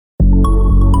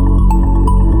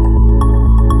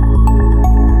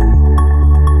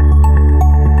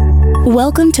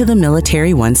Welcome to the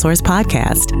Military OneSource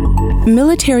podcast.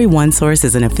 Military OneSource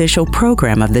is an official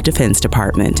program of the Defense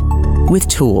Department with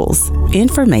tools,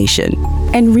 information,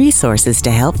 and resources to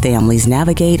help families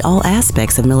navigate all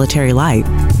aspects of military life.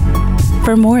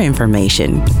 For more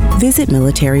information, visit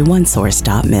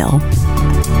militaryonesource.mil.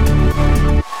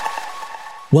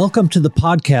 Welcome to the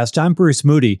podcast. I'm Bruce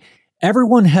Moody.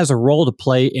 Everyone has a role to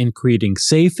play in creating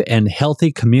safe and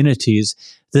healthy communities.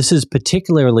 This is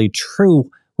particularly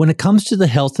true when it comes to the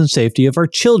health and safety of our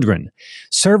children.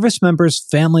 Service members,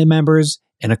 family members,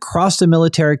 and across the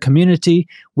military community,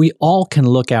 we all can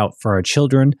look out for our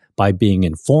children by being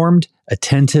informed,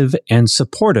 attentive, and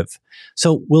supportive.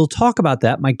 So we'll talk about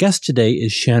that. My guest today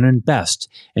is Shannon Best,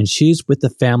 and she's with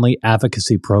the Family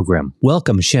Advocacy Program.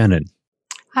 Welcome, Shannon.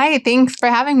 Hi, thanks for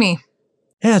having me.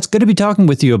 Yeah, it's good to be talking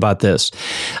with you about this.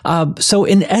 So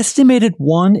an estimated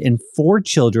 1 in 4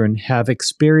 children have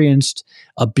experienced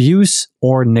abuse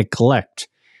or neglect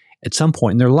at some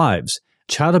point in their lives.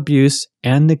 Child abuse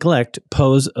and neglect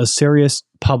pose a serious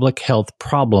public health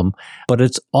problem, but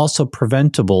it's also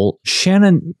preventable.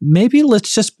 Shannon, maybe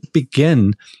let's just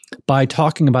begin by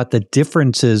talking about the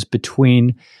differences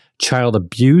between child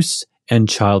abuse and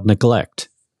child neglect.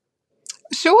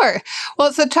 Sure.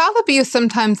 Well, so child abuse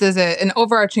sometimes is an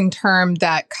overarching term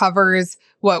that covers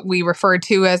what we refer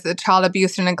to as the child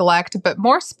abuse or neglect, but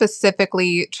more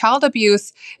specifically, child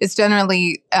abuse is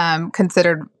generally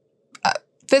considered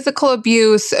physical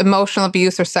abuse, emotional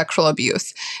abuse, or sexual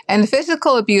abuse. And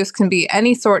physical abuse can be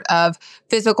any sort of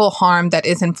physical harm that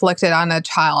is inflicted on a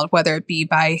child, whether it be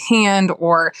by hand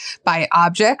or by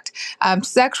object.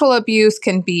 Sexual abuse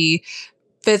can be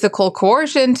physical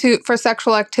coercion for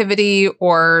sexual activity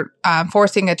or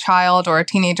forcing a child or a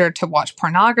teenager to watch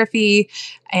pornography.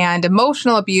 And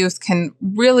emotional abuse can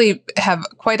really have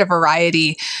quite a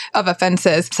variety of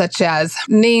offenses, such as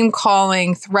name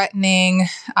calling, threatening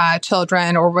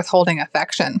children, or withholding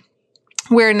affection.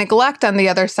 Where neglect, on the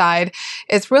other side,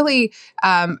 is really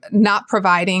not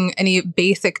providing any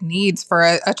basic needs for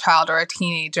a child or a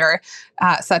teenager,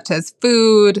 such as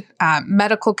food,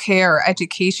 medical care, or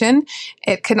education.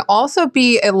 It can also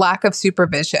be a lack of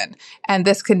supervision, and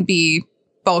this can be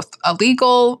both a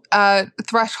legal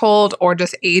threshold or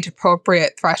just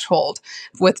age-appropriate threshold,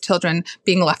 with children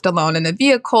being left alone in a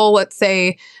vehicle, let's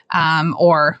say,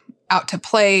 or out to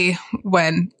play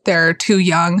when they're too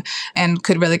young and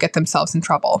could really get themselves in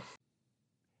trouble.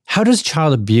 How does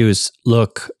child abuse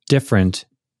look different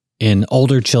in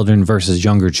older children versus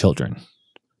younger children?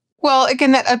 Well,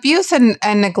 again, that abuse and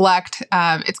neglect,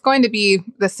 it's going to be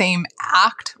the same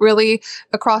act really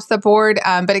across the board,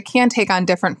 but it can take on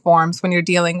different forms. When you're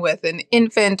dealing with an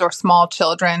infant or small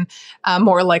children,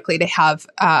 more likely to have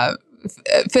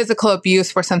physical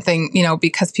abuse for something,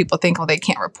 because people think, well, they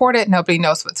can't report it. Nobody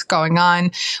knows what's going on.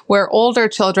 Where older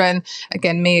children,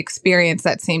 again, may experience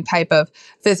that same type of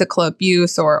physical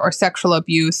abuse or sexual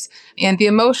abuse. And the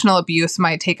emotional abuse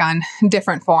might take on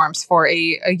different forms for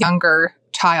a younger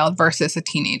child versus a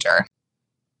teenager.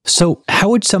 So how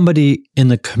would somebody in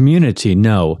the community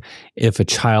know if a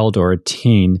child or a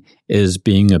teen is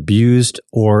being abused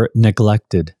or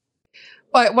neglected?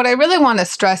 But what I really want to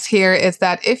stress here is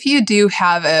that if you do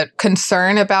have a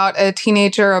concern about a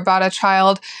teenager or about a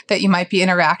child that you might be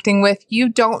interacting with, you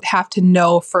don't have to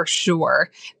know for sure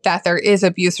that there is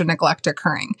abuse or neglect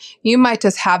occurring. You might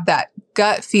just have that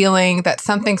gut feeling that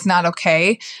something's not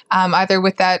okay, either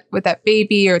with that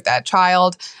baby or that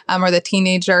child or the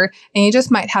teenager, and you just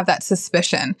might have that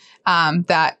suspicion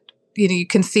that you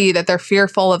can see that they're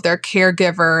fearful of their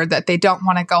caregiver, that they don't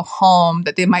want to go home,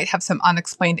 that they might have some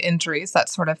unexplained injuries, that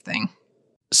sort of thing.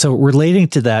 So relating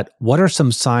to that, what are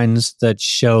some signs that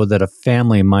show that a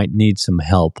family might need some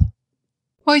help?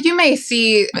 Well, you may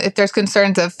see, if there's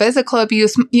concerns of physical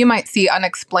abuse, you might see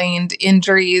unexplained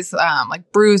injuries like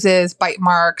bruises, bite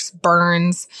marks,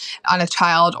 burns on a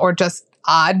child, or just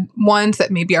odd ones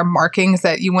that maybe are markings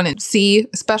that you wouldn't see,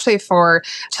 especially for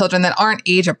children that aren't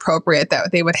age appropriate,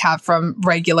 that they would have from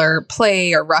regular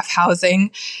play or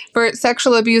roughhousing. For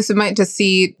sexual abuse, we might just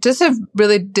see just a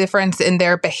really difference in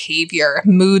their behavior,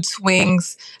 mood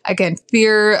swings, again,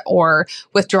 fear or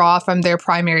withdrawal from their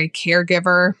primary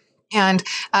caregiver. And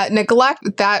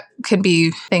neglect, that can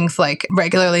be things like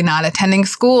regularly not attending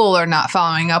school or not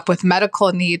following up with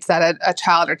medical needs that a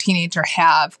child or teenager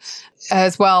have,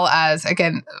 as well as,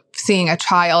 again, seeing a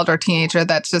child or teenager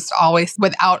that's just always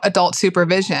without adult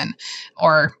supervision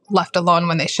or left alone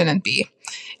when they shouldn't be.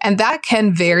 And that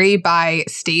can vary by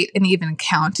state and even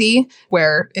county,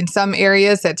 where in some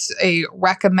areas it's a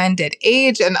recommended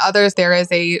age and others there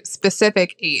is a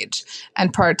specific age.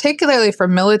 And particularly for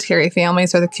military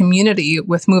families or the community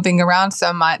with moving around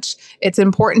so much, it's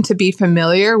important to be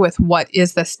familiar with what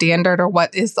is the standard or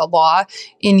what is the law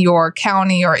in your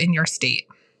county or in your state.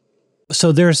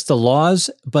 So there's the laws,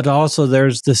 but also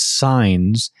there's the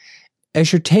signs.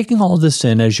 As you're taking all this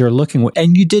in, as you're looking,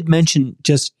 and you did mention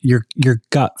just your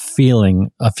gut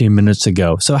feeling a few minutes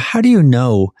ago. So how do you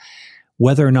know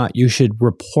whether or not you should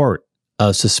report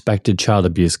a suspected child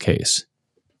abuse case?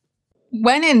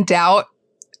 When in doubt,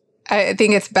 I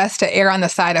think it's best to err on the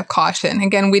side of caution.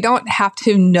 Again, we don't have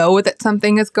to know that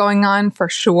something is going on for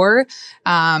sure,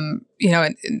 in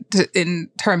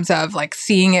terms of like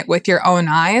seeing it with your own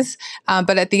eyes.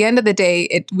 But at the end of the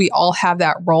day, we all have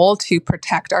that role to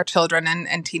protect our children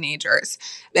and teenagers,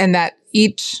 and that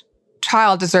each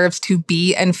child deserves to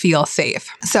be and feel safe.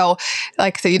 So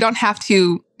you don't have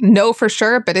to know for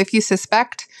sure, but if you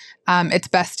suspect, it's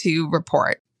best to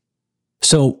report.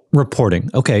 So reporting.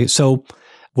 Okay. So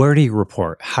where do you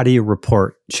report? How do you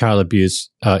report child abuse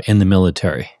in the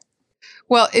military?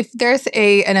 Well, if there's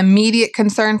an immediate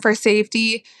concern for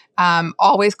safety,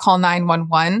 always call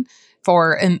 911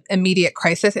 for an immediate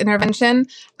crisis intervention.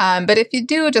 But if you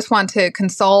do just want to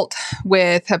consult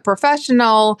with a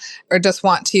professional or just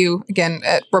want to, again,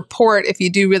 report if you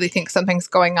do really think something's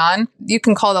going on, you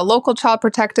can call the local Child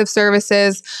Protective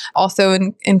Services, also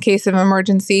in case of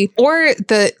emergency, or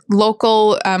the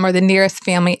local or the nearest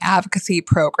family advocacy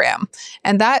program.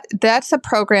 And that's a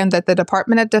program that the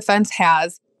Department of Defense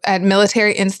has at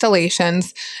military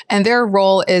installations, and their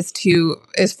role is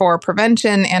for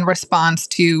prevention and response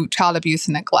to child abuse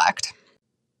and neglect.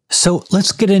 So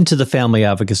let's get into the family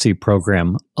advocacy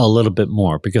program a little bit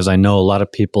more, because I know a lot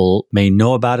of people may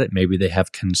know about it. Maybe they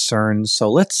have concerns. So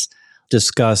let's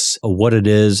discuss what it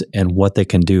is and what they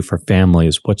can do for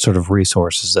families, what sort of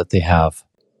resources that they have.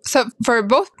 So for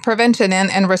both prevention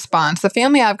and response, the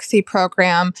Family Advocacy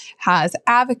Program has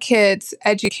advocates,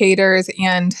 educators,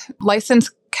 and licensed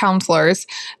counselors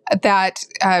that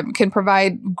can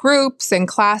provide groups and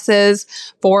classes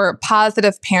for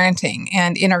positive parenting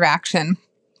and interaction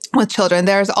with children.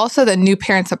 There's also the New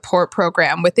Parent Support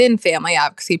Program within Family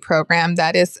Advocacy Program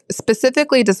that is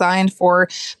specifically designed for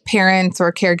parents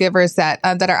or caregivers that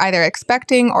are either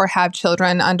expecting or have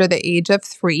children under the age of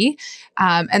 3.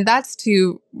 And that's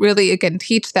to really, again,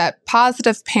 teach that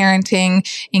positive parenting,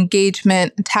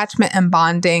 engagement, attachment, and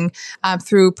bonding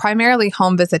through primarily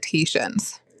home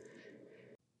visitations.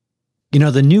 You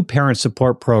know, the New Parent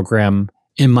Support Program,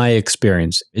 in my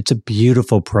experience, it's a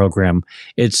beautiful program.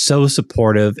 It's so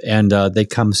supportive, and they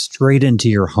come straight into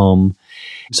your home.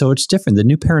 So it's different. The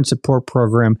New Parent Support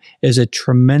Program is a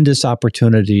tremendous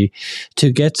opportunity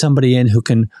to get somebody in who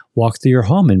can walk through your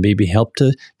home and maybe help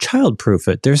to childproof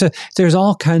it. There's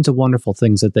all kinds of wonderful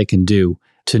things that they can do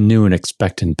to new and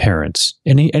expectant parents.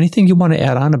 Anything you want to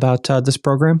add on about this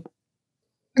program?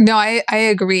 No, I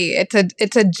agree.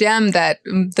 It's a gem that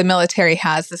the military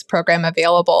has this program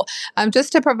available,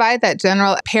 just to provide that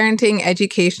general parenting,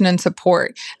 education, and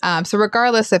support. So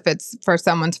regardless if it's for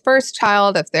someone's first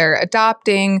child, if they're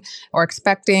adopting or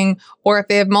expecting, or if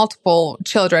they have multiple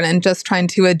children and just trying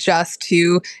to adjust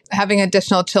to having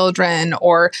additional children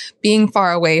or being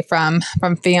far away from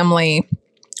family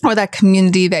or that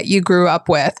community that you grew up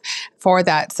with, for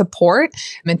that support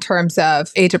in terms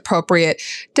of age-appropriate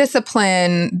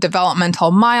discipline, developmental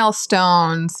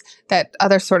milestones, that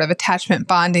other sort of attachment,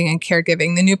 bonding, and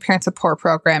caregiving. The New Parent Support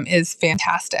Program is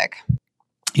fantastic.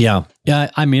 Yeah.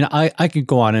 I mean, I could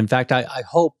go on. In fact, I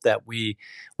hope that we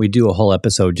do a whole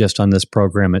episode just on this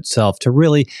program itself to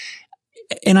really.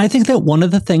 And I think that one of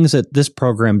the things that this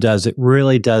program does, it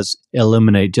really does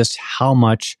illuminate just how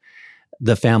much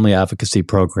the Family Advocacy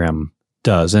Program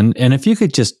does. And if you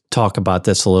could just talk about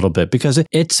this a little bit, because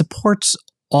it supports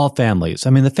all families.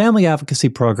 I mean, the Family Advocacy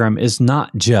Program is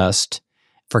not just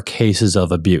for cases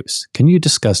of abuse. Can you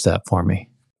discuss that for me?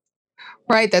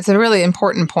 Right. That's a really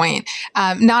important point.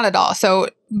 Not at all. So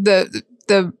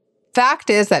the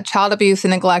fact is that child abuse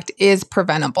and neglect is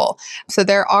preventable. So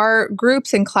there are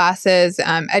groups and classes,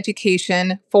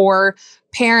 education for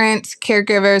parents,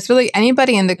 caregivers, really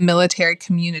anybody in the military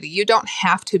community. You don't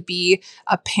have to be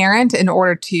a parent in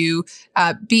order to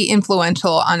be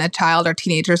influential on a child or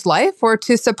teenager's life or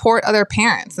to support other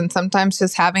parents. And sometimes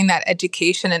just having that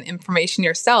education and information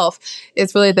yourself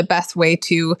is really the best way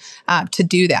to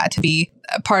do that, to be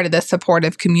a part of this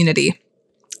supportive community.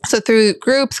 So through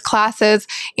groups, classes,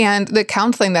 and the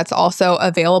counseling that's also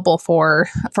available for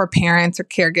parents or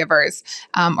caregivers,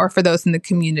 or for those in the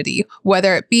community,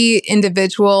 whether it be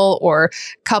individual or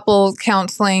couple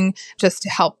counseling, just to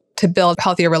help to build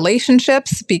healthier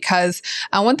relationships. Because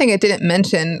one thing I didn't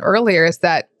mention earlier is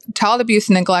that child abuse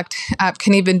and neglect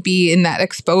can even be in that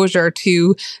exposure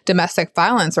to domestic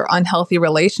violence or unhealthy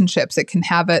relationships. It can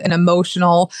have an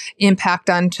emotional impact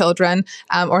on children,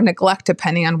 or neglect,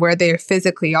 depending on where they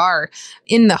physically are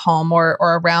in the home or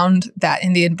around that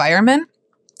in the environment.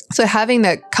 So having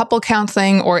that couple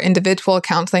counseling or individual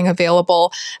counseling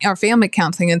available, or family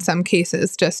counseling in some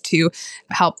cases, just to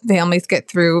help families get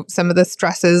through some of the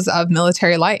stresses of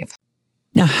military life.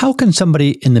 Now, how can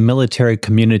somebody in the military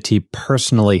community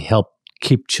personally help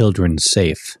keep children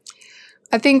safe?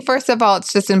 I think, first of all,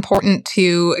 it's just important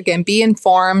to, again, be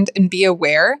informed and be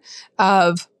aware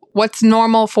of what's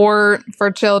normal for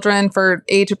children, for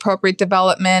age-appropriate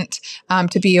development,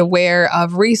 to be aware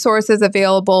of resources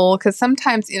available. Because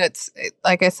sometimes, it's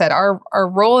like I said, our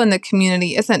role in the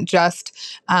community isn't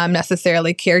just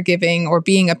necessarily caregiving or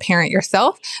being a parent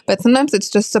yourself, but sometimes it's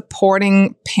just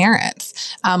supporting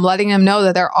parents, letting them know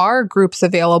that there are groups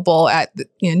available at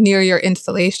near your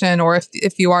installation, or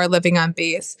if you are living on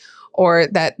base, or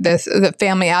that the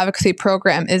family advocacy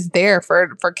program is there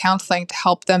for counseling to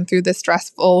help them through the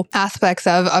stressful aspects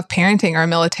of parenting or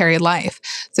military life.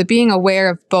 So being aware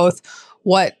of both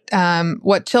what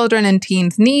children and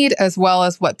teens need, as well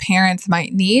as what parents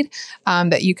might need,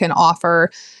 that you can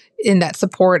offer in that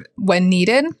support when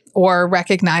needed, or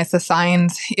recognize the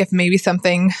signs if maybe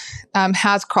something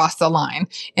has crossed the line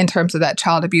in terms of that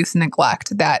child abuse and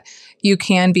neglect, that you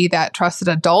can be that trusted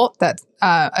adult that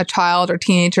a child or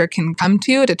teenager can come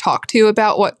to talk to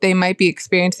about what they might be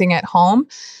experiencing at home,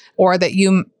 or that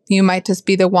you might just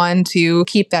be the one to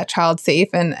keep that child safe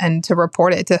and to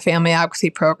report it to the family advocacy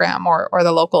program or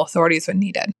the local authorities when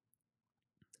needed.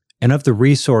 And of the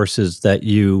resources that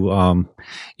you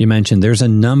mentioned, there's a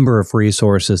number of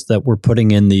resources that we're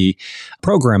putting in the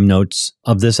program notes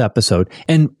of this episode.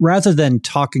 And rather than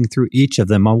talking through each of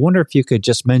them, I wonder if you could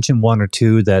just mention one or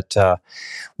two that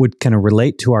would kind of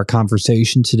relate to our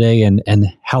conversation today and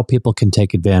how people can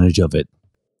take advantage of it.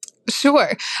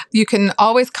 Sure. You can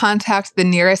always contact the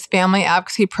nearest family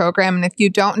advocacy program. And if you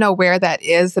don't know where that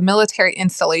is, the military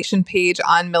installation page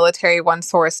on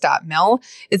military1source.mil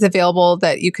is available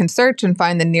that you can search and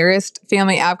find the nearest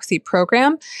family advocacy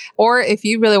program. Or if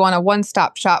you really want a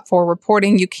one-stop shop for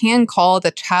reporting, you can call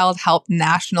the Child Help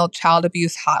National Child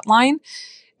Abuse Hotline.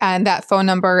 And that phone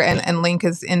number and link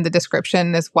is in the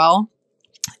description as well.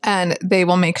 And they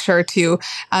will make sure to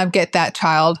get that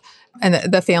child and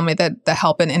the family the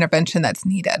help and intervention that's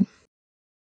needed.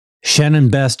 Shannon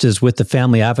Best is with the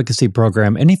Family Advocacy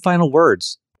Program. Any final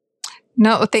words?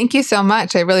 No, thank you so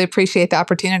much. I really appreciate the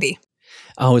opportunity.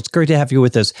 Oh, it's great to have you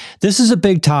with us. This is a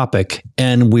big topic,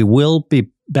 and we will be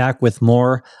back with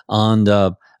more on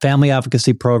the Family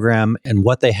Advocacy Program and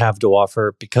what they have to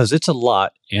offer, because it's a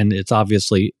lot, and it's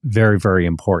obviously very, very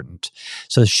important.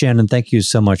 So, Shannon, thank you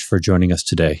so much for joining us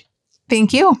today.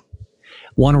 Thank you.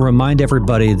 Want to remind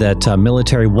everybody that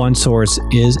Military OneSource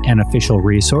is an official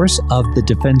resource of the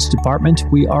Defense Department.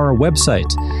 We are a website,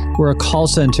 we're a call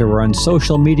center, we're on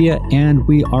social media, and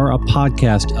we are a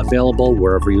podcast available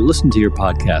wherever you listen to your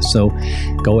podcast. So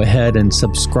go ahead and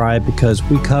subscribe, because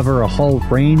we cover a whole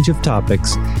range of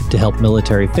topics to help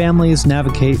military families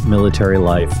navigate military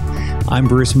life. I'm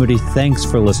Bruce Moody. Thanks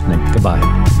for listening.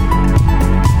 Goodbye.